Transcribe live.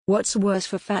What's worse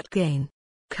for fat gain?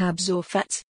 Carbs or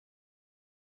fats?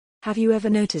 Have you ever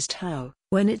noticed how,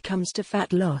 when it comes to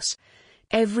fat loss,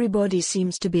 everybody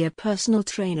seems to be a personal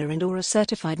trainer and or a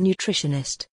certified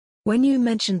nutritionist? When you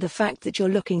mention the fact that you're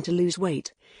looking to lose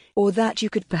weight, or that you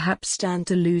could perhaps stand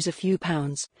to lose a few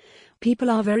pounds, people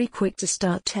are very quick to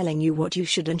start telling you what you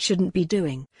should and shouldn't be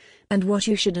doing, and what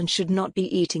you should and should not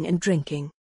be eating and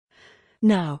drinking.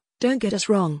 Now, don't get us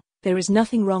wrong, there is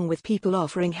nothing wrong with people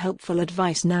offering helpful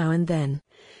advice now and then.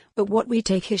 But what we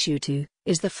take issue to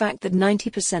is the fact that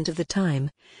 90% of the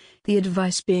time, the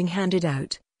advice being handed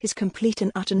out is complete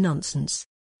and utter nonsense.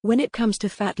 When it comes to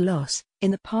fat loss,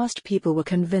 in the past people were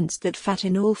convinced that fat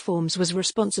in all forms was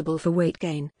responsible for weight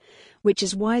gain, which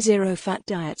is why zero-fat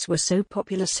diets were so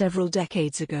popular several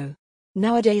decades ago.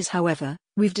 Nowadays, however,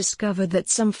 we've discovered that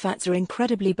some fats are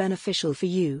incredibly beneficial for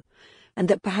you, and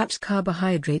that perhaps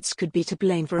carbohydrates could be to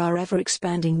blame for our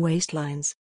ever-expanding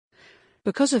waistlines.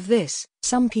 Because of this,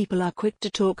 some people are quick to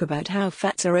talk about how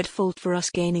fats are at fault for us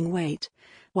gaining weight,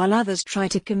 while others try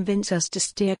to convince us to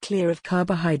steer clear of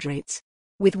carbohydrates.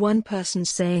 With one person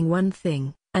saying one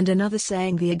thing, and another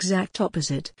saying the exact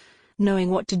opposite, knowing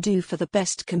what to do for the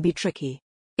best can be tricky.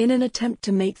 In an attempt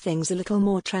to make things a little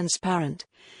more transparent,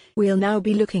 we'll now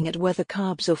be looking at whether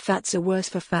carbs or fats are worse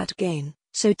for fat gain,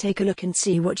 so take a look and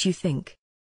see what you think.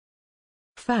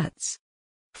 Fats.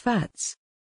 Fats.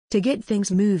 To get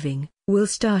things moving, we'll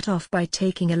start off by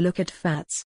taking a look at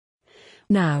fats.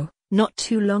 Now, not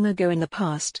too long ago in the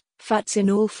past, fats in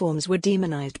all forms were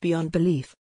demonized beyond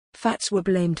belief. Fats were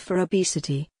blamed for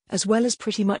obesity, as well as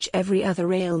pretty much every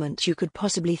other ailment you could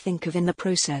possibly think of in the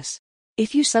process.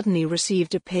 If you suddenly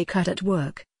received a pay cut at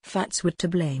work, fats were to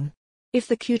blame. If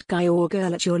the cute guy or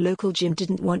girl at your local gym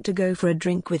didn't want to go for a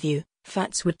drink with you,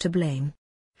 fats were to blame.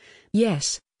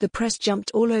 Yes, the press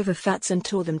jumped all over fats and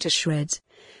tore them to shreds,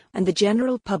 and the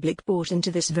general public bought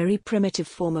into this very primitive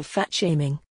form of fat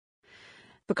shaming.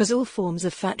 Because all forms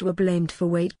of fat were blamed for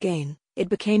weight gain, it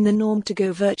became the norm to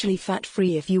go virtually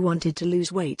fat-free if you wanted to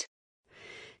lose weight.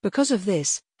 Because of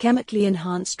this, chemically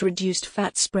enhanced reduced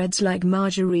fat spreads like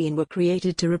margarine were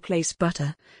created to replace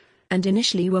butter, and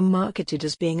initially were marketed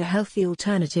as being a healthy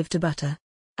alternative to butter.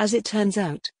 As it turns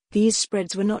out, these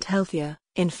spreads were not healthier.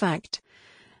 In fact,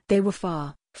 they were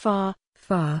far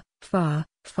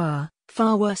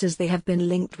worse, as they have been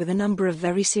linked with a number of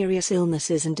very serious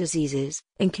illnesses and diseases,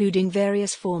 including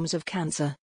various forms of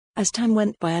cancer. As time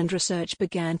went by and research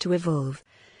began to evolve,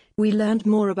 we learned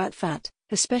more about fat,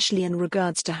 especially in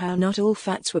regards to how not all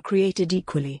fats were created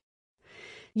equally.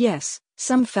 Yes,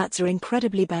 some fats are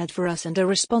incredibly bad for us and a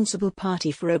responsible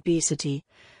party for obesity,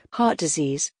 heart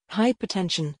disease,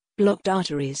 hypertension, blocked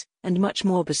arteries, and much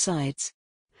more besides.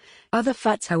 Other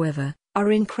fats, however,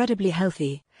 are incredibly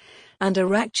healthy, and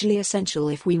are actually essential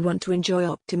if we want to enjoy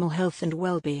optimal health and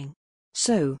well-being.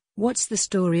 So, what's the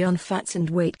story on fats and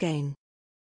weight gain?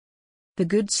 The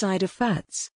good side of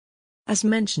fats. As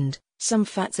mentioned, some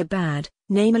fats are bad,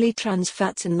 namely trans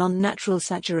fats and non-natural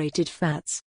saturated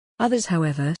fats. Others,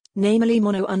 however, namely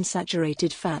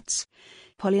monounsaturated fats,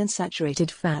 polyunsaturated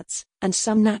fats, and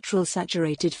some natural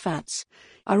saturated fats,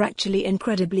 are actually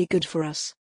incredibly good for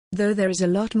us. Though there is a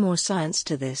lot more science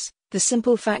to this, the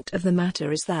simple fact of the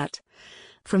matter is that,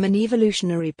 from an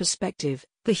evolutionary perspective,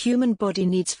 the human body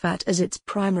needs fat as its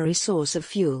primary source of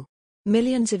fuel.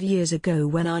 Millions of years ago,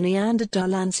 when our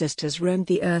Neanderthal ancestors roamed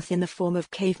the earth in the form of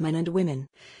cavemen and women,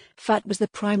 fat was the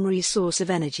primary source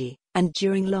of energy, and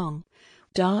during long,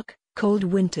 dark, cold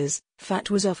winters, fat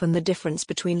was often the difference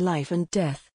between life and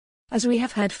death. As we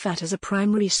have had fat as a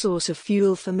primary source of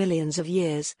fuel for millions of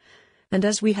years, and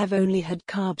as we have only had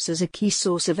carbs as a key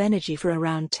source of energy for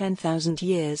around 10,000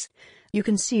 years, you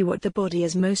can see what the body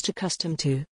is most accustomed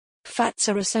to. Fats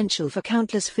are essential for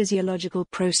countless physiological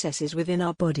processes within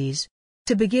our bodies.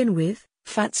 To begin with,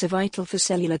 fats are vital for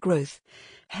cellular growth,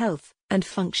 health, and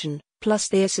function, plus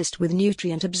they assist with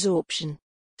nutrient absorption.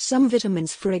 Some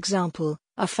vitamins, for example,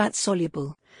 are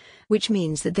fat-soluble, which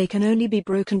means that they can only be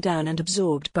broken down and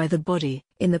absorbed by the body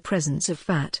in the presence of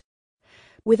fat.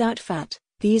 Without fat,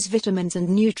 these vitamins and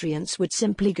nutrients would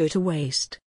simply go to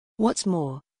waste. What's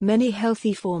more, many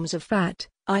healthy forms of fat,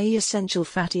 i.e. essential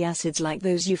fatty acids like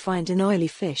those you find in oily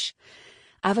fish,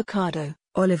 avocado,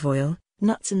 olive oil,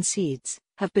 nuts and seeds,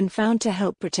 have been found to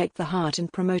help protect the heart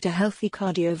and promote a healthy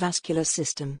cardiovascular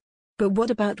system. But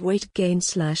what about weight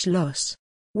gain/loss?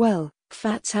 Well,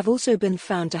 fats have also been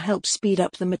found to help speed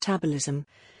up the metabolism,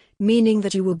 meaning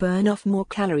that you will burn off more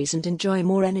calories and enjoy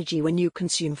more energy when you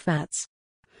consume fats.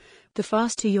 The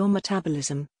faster your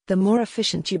metabolism, the more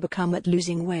efficient you become at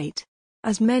losing weight.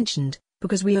 As mentioned,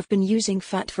 because we have been using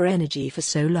fat for energy for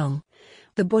so long,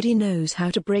 The body knows how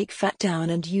to break fat down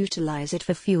and utilize it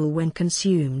for fuel when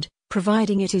consumed,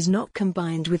 providing it is not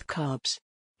combined with carbs.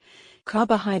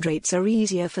 Carbohydrates are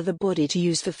easier for the body to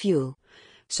use for fuel.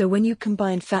 So when you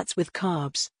combine fats with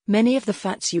carbs, many of the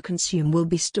fats you consume will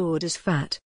be stored as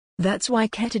fat. That's why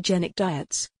ketogenic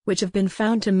diets, which have been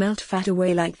found to melt fat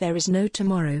away like there is no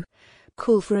tomorrow,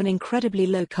 call for an incredibly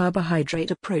low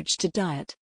carbohydrate approach to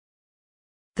diet.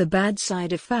 The bad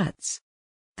side of fats.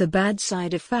 The bad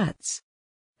side of fats.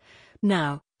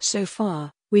 Now, so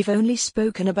far, we've only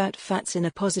spoken about fats in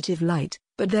a positive light,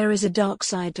 but there is a dark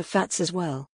side to fats as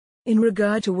well. In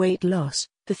regard to weight loss,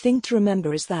 the thing to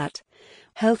remember is that,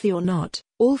 healthy or not,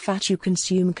 all fat you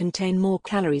consume contain more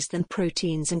calories than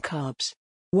proteins and carbs.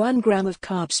 1 gram of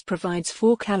carbs provides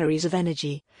 4 calories of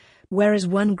energy, whereas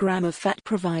 1 gram of fat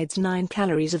provides 9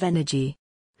 calories of energy.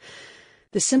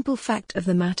 The simple fact of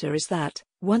the matter is that,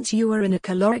 once you are in a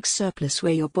caloric surplus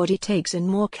where your body takes in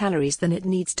more calories than it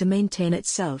needs to maintain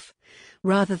itself,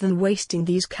 rather than wasting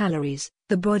these calories,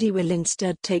 the body will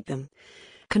instead take them,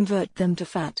 convert them to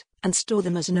fat, and store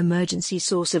them as an emergency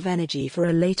source of energy for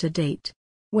a later date.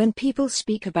 When people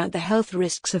speak about the health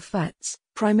risks of fats,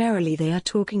 primarily they are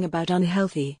talking about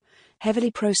unhealthy, heavily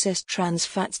processed trans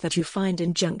fats that you find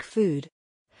in junk food.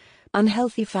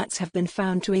 Unhealthy fats have been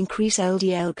found to increase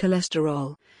LDL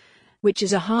cholesterol, which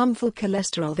is a harmful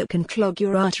cholesterol that can clog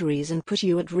your arteries and put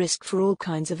you at risk for all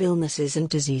kinds of illnesses and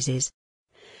diseases.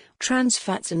 Trans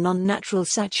fats and non-natural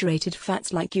saturated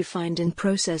fats like you find in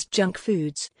processed junk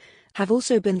foods have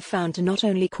also been found to not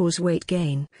only cause weight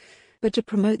gain, but to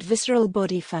promote visceral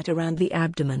body fat around the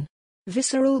abdomen.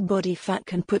 Visceral body fat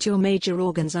can put your major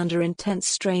organs under intense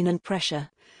strain and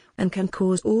pressure, and can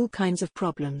cause all kinds of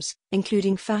problems,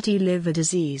 including fatty liver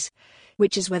disease,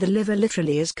 which is where the liver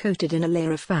literally is coated in a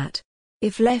layer of fat.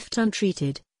 If left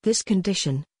untreated, this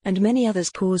condition, and many others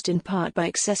caused in part by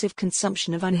excessive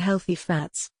consumption of unhealthy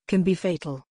fats, can be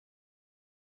fatal.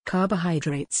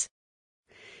 Carbohydrates.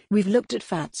 We've looked at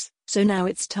fats, so now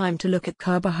it's time to look at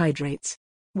carbohydrates.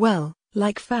 Well,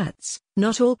 like fats,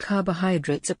 not all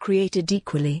carbohydrates are created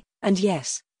equally, and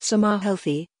yes, some are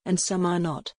healthy, and some are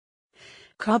not.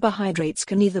 Carbohydrates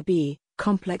can either be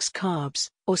complex carbs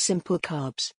or simple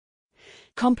carbs.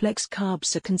 Complex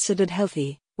carbs are considered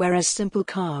healthy, whereas simple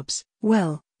carbs,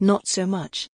 well, not so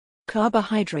much.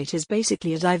 Carbohydrate is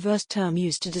basically a diverse term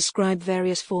used to describe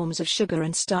various forms of sugar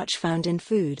and starch found in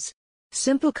foods.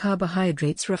 Simple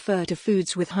carbohydrates refer to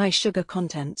foods with high sugar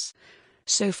contents.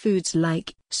 So foods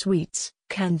like sweets,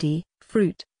 candy,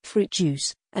 fruit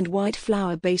juice, and white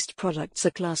flour-based products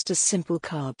are classed as simple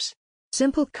carbs.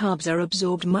 Simple carbs are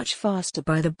absorbed much faster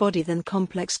by the body than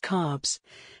complex carbs,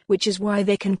 which is why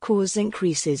they can cause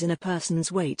increases in a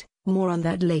person's weight. More on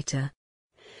that later.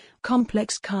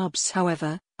 Complex carbs,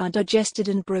 however, are digested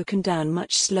and broken down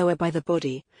much slower by the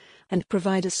body, and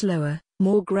provide a slower,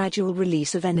 more gradual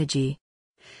release of energy.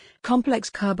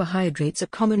 Complex carbohydrates are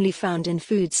commonly found in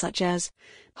foods such as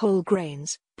whole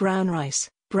grains, brown rice,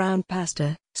 brown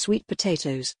pasta, sweet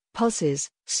potatoes,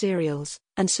 pulses, cereals,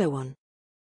 and so on.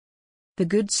 The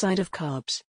good side of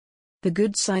carbs. The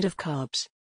good side of carbs.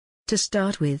 To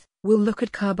start with, we'll look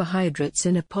at carbohydrates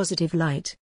in a positive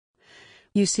light.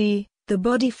 You see, the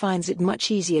body finds it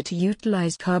much easier to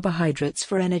utilize carbohydrates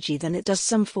for energy than it does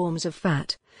some forms of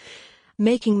fat,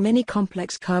 making many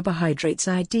complex carbohydrates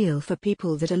ideal for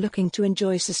people that are looking to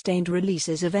enjoy sustained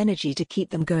releases of energy to keep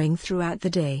them going throughout the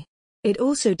day. It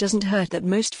also doesn't hurt that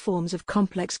most forms of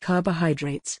complex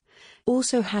carbohydrates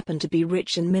also happen to be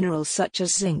rich in minerals such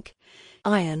as zinc,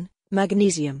 iron,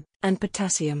 magnesium, and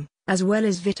potassium, as well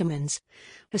as vitamins,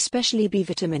 especially B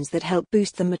vitamins that help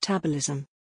boost the metabolism.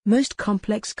 Most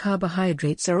complex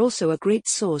carbohydrates are also a great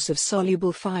source of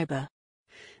soluble fiber.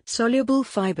 Soluble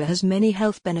fiber has many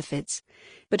health benefits,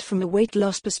 but from a weight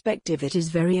loss perspective it is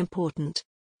very important.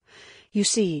 You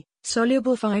see,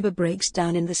 soluble fiber breaks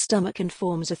down in the stomach and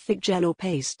forms a thick gel or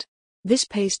paste. This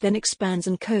paste then expands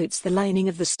and coats the lining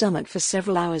of the stomach for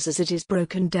several hours as it is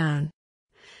broken down.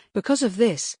 Because of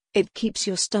this, it keeps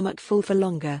your stomach full for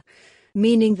longer,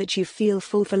 meaning that you feel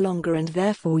full for longer and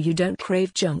therefore you don't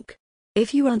crave junk.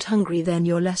 If you aren't hungry, then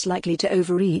you're less likely to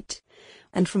overeat.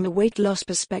 And from a weight loss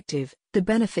perspective, the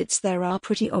benefits there are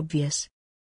pretty obvious.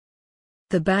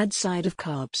 The bad side of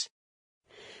carbs.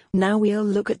 Now we'll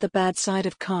look at the bad side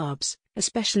of carbs,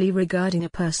 especially regarding a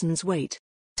person's weight.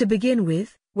 To begin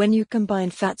with, when you combine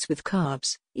fats with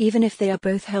carbs, even if they are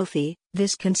both healthy,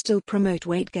 this can still promote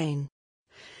weight gain.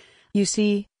 You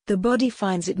see, the body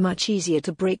finds it much easier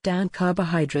to break down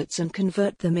carbohydrates and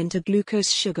convert them into glucose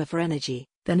sugar for energy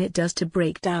than it does to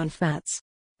break down fats.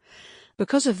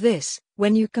 Because of this,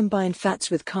 when you combine fats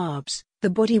with carbs, the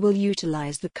body will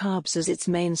utilize the carbs as its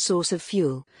main source of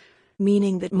fuel,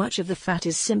 meaning that much of the fat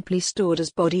is simply stored as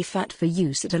body fat for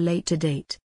use at a later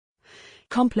date.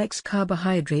 Complex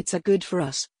carbohydrates are good for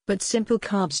us, but simple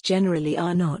carbs generally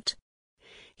are not.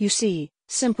 You see,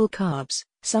 simple carbs,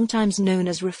 sometimes known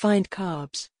as refined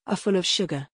carbs, are full of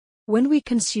sugar. When we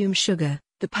consume sugar,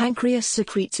 the pancreas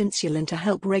secretes insulin to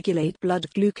help regulate blood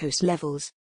glucose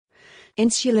levels.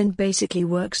 Insulin basically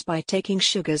works by taking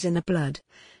sugars in the blood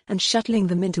and shuttling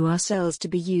them into our cells to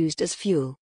be used as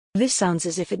fuel. This sounds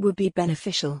as if it would be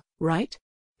beneficial, right?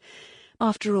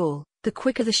 After all, the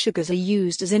quicker the sugars are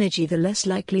used as energy, the less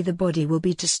likely the body will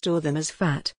be to store them as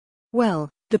fat. Well,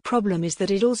 the problem is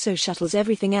that it also shuttles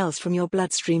everything else from your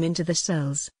bloodstream into the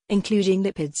cells, including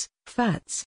lipids,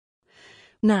 fats.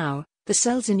 Now, the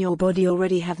cells in your body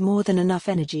already have more than enough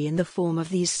energy in the form of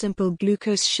these simple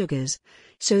glucose sugars,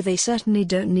 so they certainly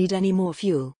don't need any more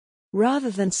fuel. Rather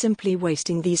than simply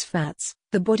wasting these fats,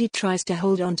 the body tries to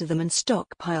hold on to them and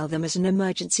stockpile them as an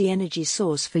emergency energy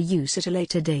source for use at a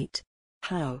later date.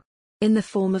 How? In the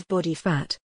form of body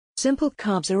fat. Simple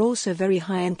carbs are also very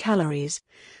high in calories,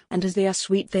 and as they are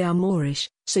sweet they are moreish,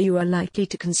 so you are likely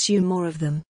to consume more of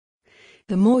them.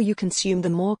 The more you consume, the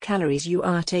more calories you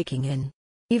are taking in.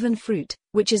 Even fruit,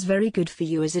 which is very good for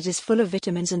you as it is full of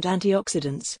vitamins and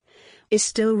antioxidants, is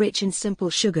still rich in simple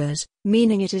sugars,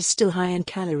 meaning it is still high in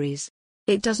calories.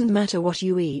 It doesn't matter what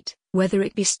you eat, whether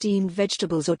it be steamed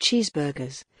vegetables or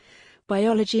cheeseburgers.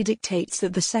 Biology dictates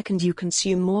that the second you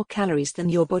consume more calories than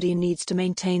your body needs to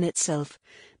maintain itself,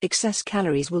 excess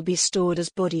calories will be stored as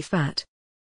body fat.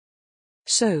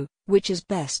 So, which is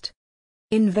best?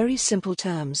 In very simple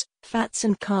terms, fats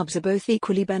and carbs are both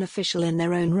equally beneficial in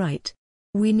their own right.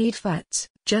 We need fats,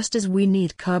 just as we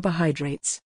need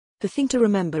carbohydrates. The thing to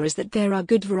remember is that there are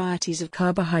good varieties of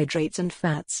carbohydrates and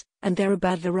fats, and there are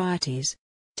bad varieties.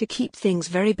 To keep things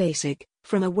very basic,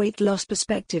 from a weight loss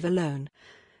perspective alone,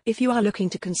 if you are looking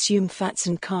to consume fats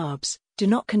and carbs, do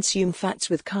not consume fats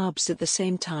with carbs at the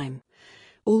same time.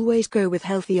 Always go with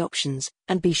healthy options,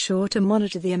 and be sure to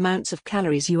monitor the amounts of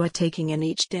calories you are taking in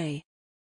each day.